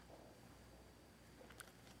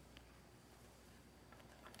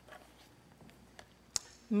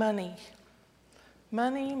Money.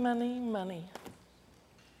 Money, money, money.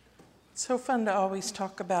 It's so fun to always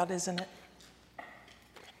talk about, isn't it?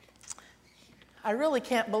 I really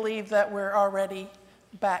can't believe that we're already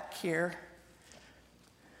back here.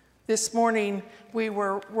 This morning we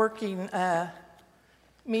were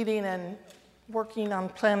meeting and working on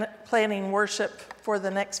planning worship for the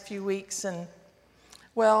next few weeks. And,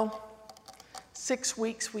 6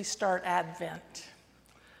 weeks we start Advent.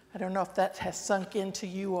 I don't know if that has sunk into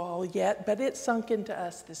you all yet, but it sunk into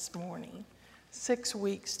us this morning. 6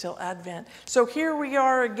 weeks till Advent. So here we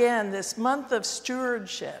are again, this month of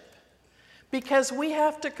stewardship, because we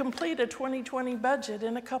have to complete a 2020 budget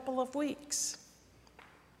in a couple of weeks.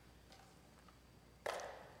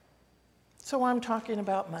 So I'm talking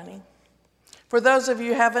about money. For those of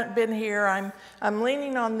you who haven't been here, I'm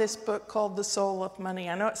leaning on this book called The Soul of Money.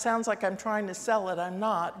 I know it sounds like I'm trying to sell it. I'm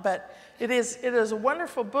not, but it is a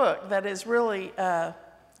wonderful book that has really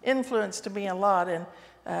influenced me a lot. And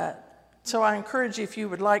so I encourage you, if you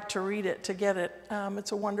would like to read it, to get it.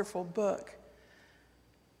 It's a wonderful book.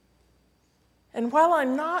 And while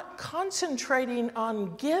I'm not concentrating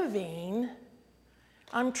on giving,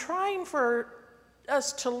 I'm trying for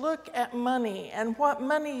us to look at money and what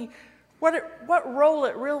role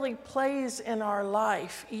it really plays in our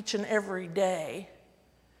life each and every day.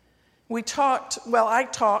 I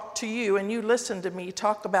talked to you and you listened to me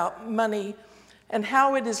talk about money and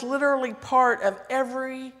how it is literally part of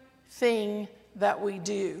everything that we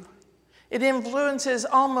do. It influences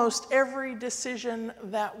almost every decision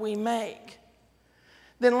that we make.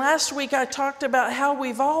 Then last week I talked about how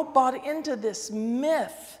we've all bought into this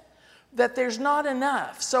myth that there's not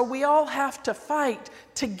enough. So we all have to fight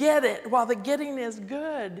to get it while the getting is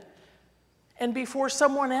good and before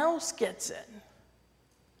someone else gets it.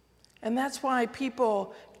 And that's why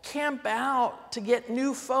people camp out to get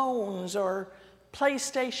new phones or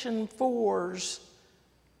PlayStation 4s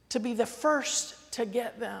to be the first to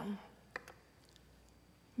get them.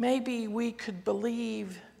 Maybe we could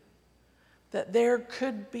believe that there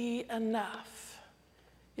could be enough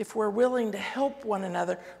if we're willing to help one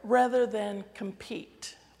another rather than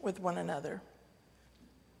compete with one another.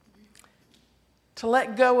 To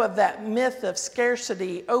let go of that myth of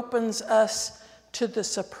scarcity opens us to the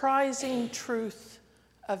surprising truth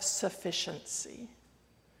of sufficiency.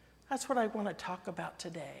 That's what I want to talk about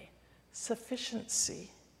today, sufficiency.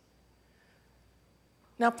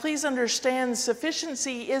 Now, please understand,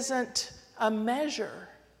 sufficiency isn't a measure.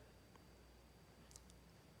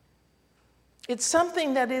 It's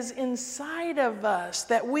something that is inside of us,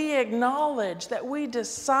 that we acknowledge, that we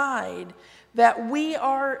decide that we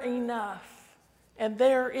are enough and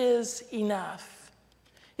there is enough.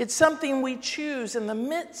 It's something we choose in the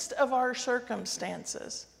midst of our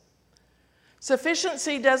circumstances.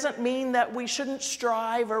 Sufficiency doesn't mean that we shouldn't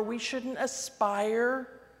strive or we shouldn't aspire.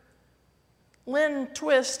 Lynne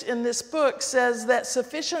Twist in this book says that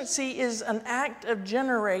sufficiency is an act of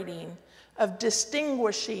generating, of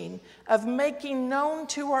distinguishing, of making known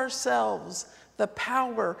to ourselves the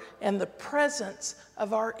power and the presence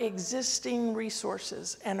of our existing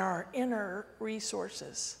resources and our inner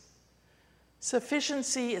resources.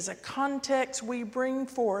 Sufficiency is a context we bring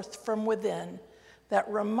forth from within that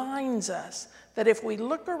reminds us that if we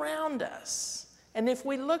look around us and if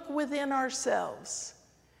we look within ourselves,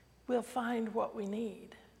 we'll find what we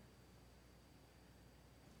need.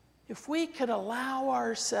 If we could allow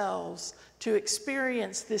ourselves to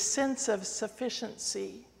experience this sense of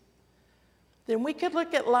sufficiency, then we could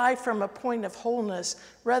look at life from a point of wholeness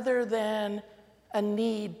rather than a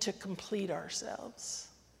need to complete ourselves.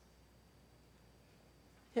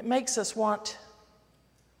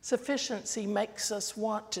 Sufficiency makes us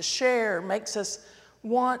want to share, makes us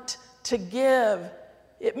want to give.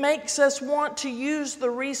 It makes us want to use the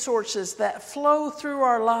resources that flow through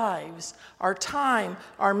our lives, our time,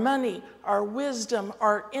 our money, our wisdom,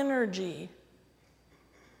 our energy.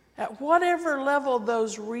 At whatever level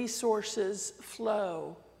those resources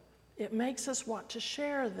flow, it makes us want to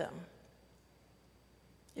share them.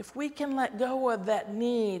 If we can let go of that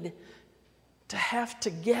need to have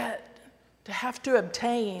to get, to have to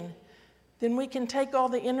obtain, then we can take all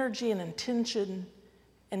the energy and intention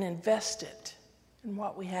and invest it in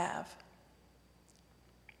what we have.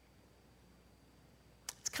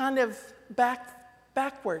 It's kind of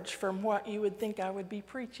backwards from what you would think I would be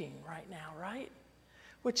preaching right now, right?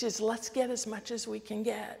 Which is, let's get as much as we can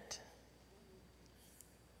get.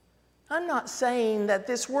 I'm not saying that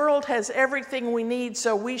this world has everything we need,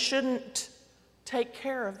 so we shouldn't take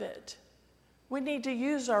care of it. We need to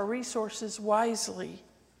use our resources wisely.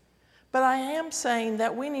 But I am saying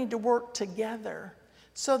that we need to work together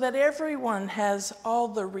so that everyone has all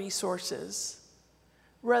the resources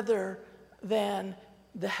rather than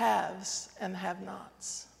the haves and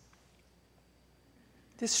have-nots.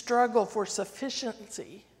 This struggle for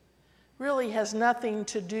sufficiency really has nothing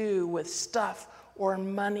to do with stuff or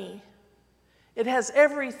money. It has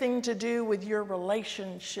everything to do with your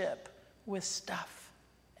relationship with stuff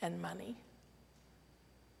and money.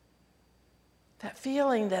 That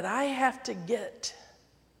feeling that I have to get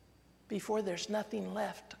before there's nothing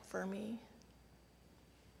left for me.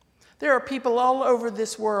 There are people all over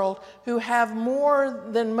this world who have more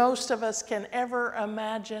than most of us can ever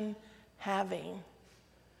imagine having.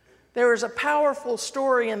 There is a powerful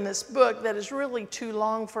story in this book that is really too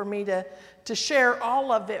long for me to share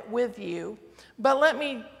all of it with you, but let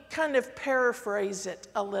me kind of paraphrase it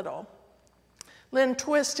a little. Lynne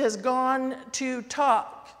Twist has gone to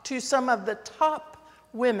talk to some of the top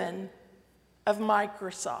women of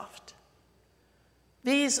Microsoft.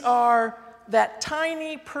 These are that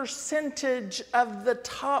tiny percentage of the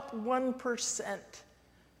top 1%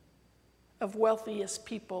 of wealthiest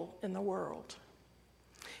people in the world.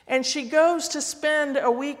 And she goes to spend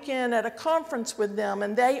a weekend at a conference with them,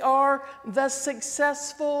 and they are the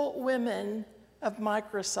successful women of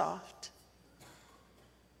Microsoft.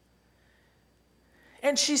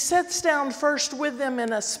 And she sits down first with them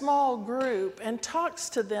in a small group and talks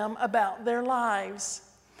to them about their lives.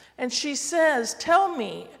 And she says, "Tell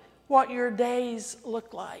me what your days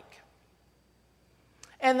look like."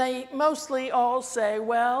 And they mostly all say,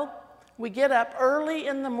 "Well, we get up early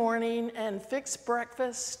in the morning and fix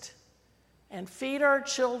breakfast and feed our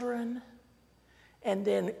children, and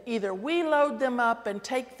then either we load them up and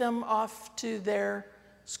take them off to their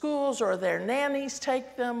schools, or their nannies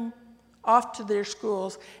take them off to their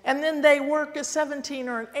schools, and then they work a 17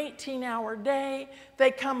 or an 18-hour day.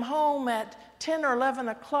 They come home at 10 or 11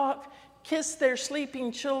 o'clock, kiss their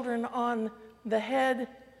sleeping children on the head,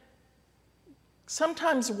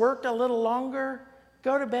 sometimes work a little longer,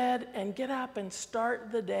 go to bed, and get up and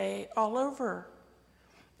start the day all over."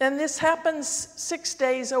 And this happens 6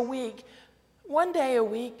 days a week. 1 day a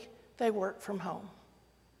week, they work from home.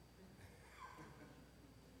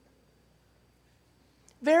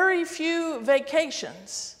 Very few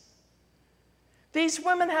vacations. These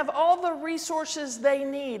women have all the resources they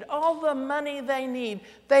need, all the money they need.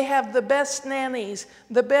 They have the best nannies,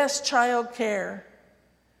 the best child care.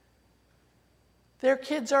 Their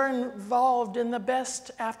kids are involved in the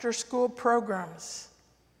best after-school programs.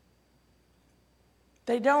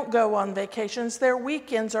 They don't go on vacations. Their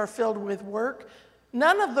weekends are filled with work.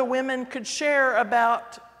 None of the women could share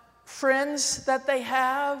about friends that they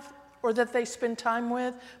have or that they spend time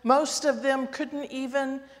with. Most of them couldn't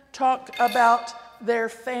even talk about their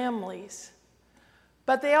families.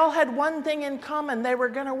 But they all had one thing in common. They were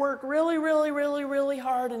going to work really, really, really, really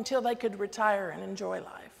hard until they could retire and enjoy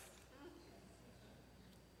life.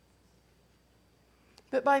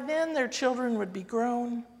 But by then, their children would be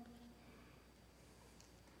grown,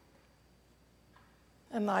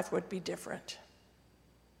 and life would be different.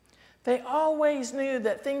 They always knew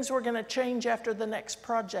that things were going to change after the next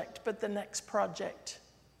project, but the next project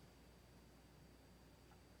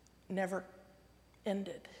never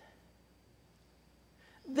ended.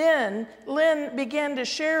 Then Lynne began to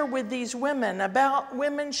share with these women about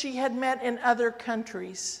women she had met in other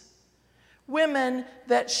countries, women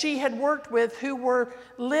that she had worked with who were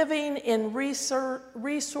living in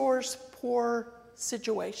resource-poor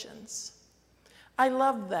situations. I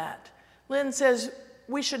love that. Lynne says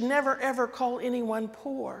we should never, ever call anyone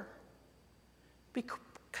poor,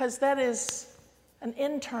 because that is an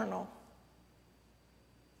internal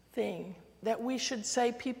thing, that we should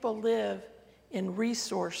say people live in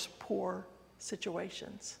resource-poor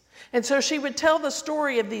situations. And so she would tell the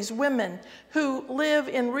story of these women who live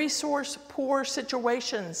in resource-poor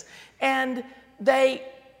situations, and they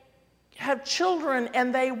have children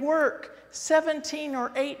and they work 17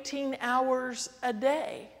 or 18 hours a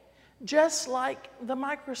day, just like the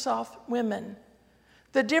Microsoft women.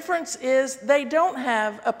 The difference is they don't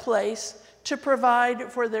have a place to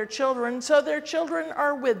provide for their children, so their children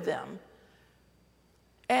are with them.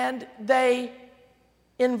 And they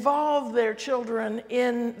involve their children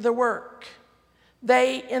in the work.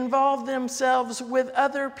 They involve themselves with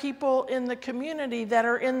other people in the community that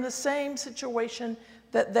are in the same situation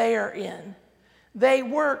that they are in. They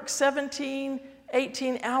work 17,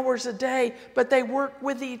 18 hours a day, but they work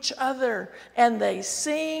with each other, and they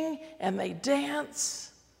sing, and they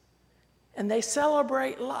dance, and they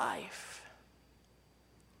celebrate life.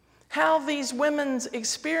 How these women's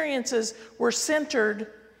experiences were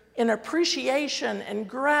centered in appreciation and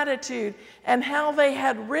gratitude, and how they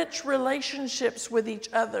had rich relationships with each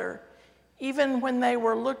other, even when they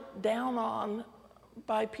were looked down on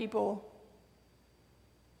by people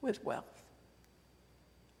with wealth.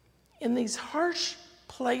 In these harsh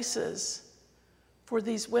places for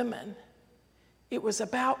these women, it was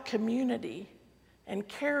about community and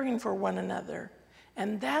caring for one another.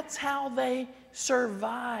 And that's how they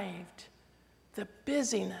survived the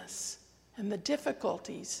busyness and the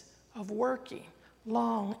difficulties of working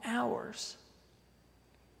long hours.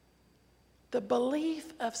 The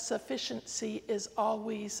belief of sufficiency is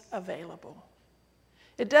always available.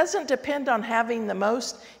 It doesn't depend on having the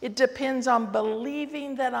most. It depends on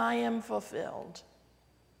believing that I am fulfilled.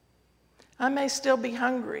 I may still be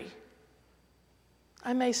hungry.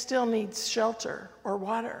 I may still need shelter or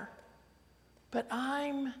water, but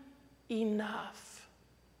I'm enough.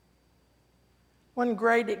 One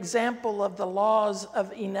great example of the laws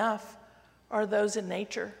of enough are those in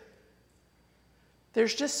nature.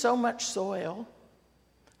 There's just so much soil.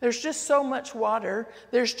 There's just so much water.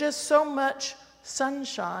 There's just so much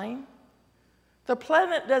sunshine. The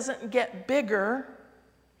planet doesn't get bigger.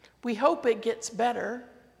 We hope it gets better.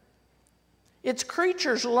 Its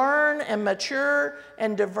creatures learn and mature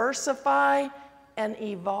and diversify and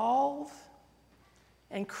evolve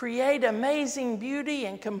and create amazing beauty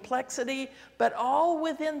and complexity, but all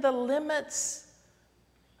within the limits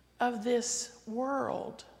of this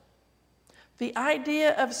world. The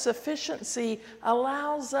idea of sufficiency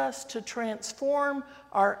allows us to transform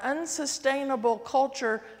our unsustainable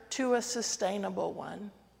culture to a sustainable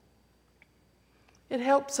one. It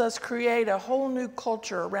helps us create a whole new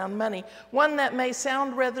culture around money, one that may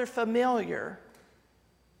sound rather familiar.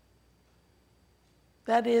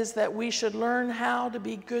 That is, that we should learn how to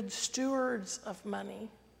be good stewards of money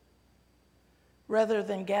rather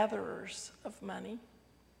than gatherers of money.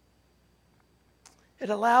 It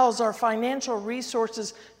allows our financial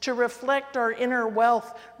resources to reflect our inner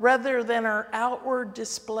wealth rather than our outward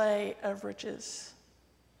display of riches.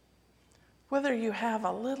 Whether you have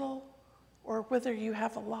a little or whether you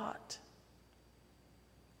have a lot.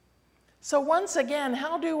 So once again,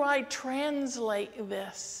 how do I translate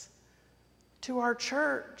this to our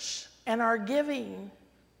church and our giving?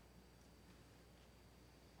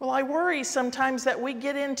 Well, I worry sometimes that we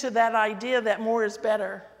get into that idea that more is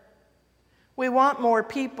better. We want more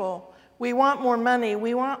people. We want more money.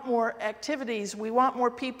 We want more activities. We want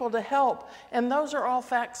more people to help. And those are all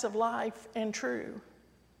facts of life and true.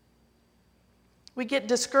 We get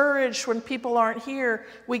discouraged when people aren't here.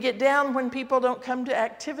 We get down when people don't come to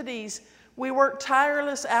activities. We work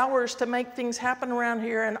tireless hours to make things happen around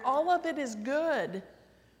here, and all of it is good.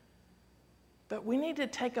 But we need to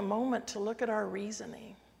take a moment to look at our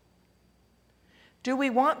reasoning. Do we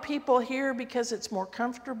want people here because it's more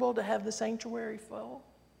comfortable to have the sanctuary full?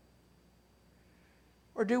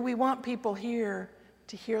 Or do we want people here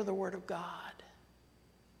to hear the Word of God,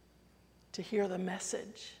 to hear the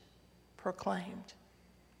message proclaimed?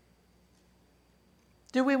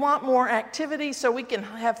 Do we want more activity so we can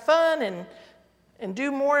have fun and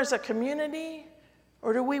do more as a community?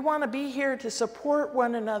 Or do we want to be here to support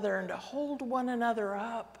one another and to hold one another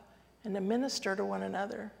up and to minister to one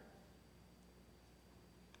another?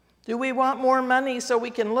 Do we want more money so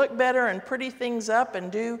we can look better and pretty things up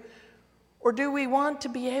or do we want to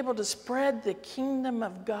be able to spread the kingdom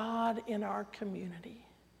of God in our community?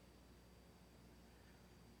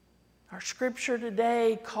 Our scripture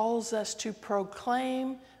today calls us to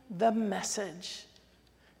proclaim the message.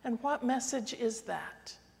 And what message is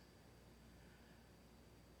that?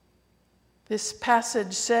 This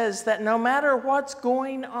passage says that no matter what's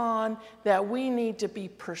going on, that we need to be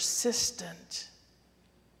persistent.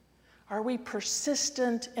 Are we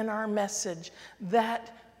persistent in our message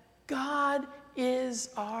that God is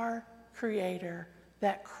our creator,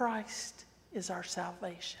 that Christ is our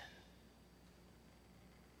salvation?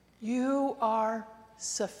 You are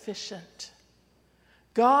sufficient.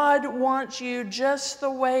 God wants you just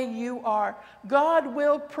the way you are. God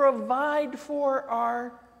will provide for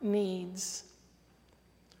our needs.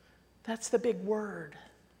 That's the big word,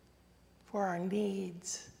 for our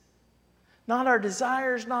needs. Not our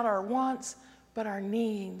desires, not our wants, but our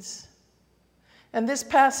needs. And this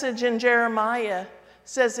passage in Jeremiah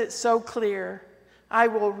says it so clear. I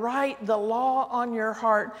will write the law on your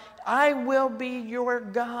heart. I will be your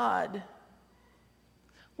God.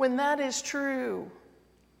 When that is true,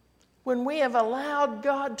 when we have allowed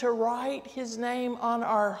God to write his name on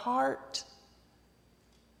our heart,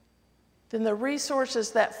 then the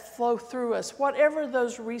resources that flow through us, whatever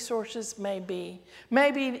those resources may be,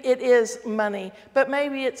 maybe it is money, but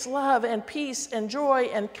maybe it's love and peace and joy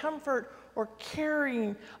and comfort or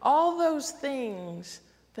caring, all those things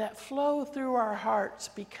that flow through our hearts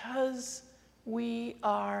because we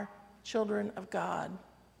are children of God.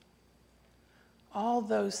 All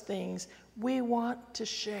those things we want to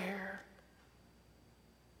share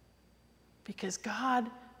because God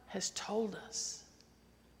has told us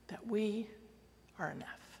that we are enough.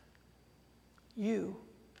 You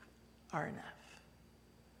are enough.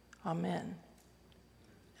 Amen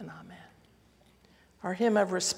and amen. Our hymn of response.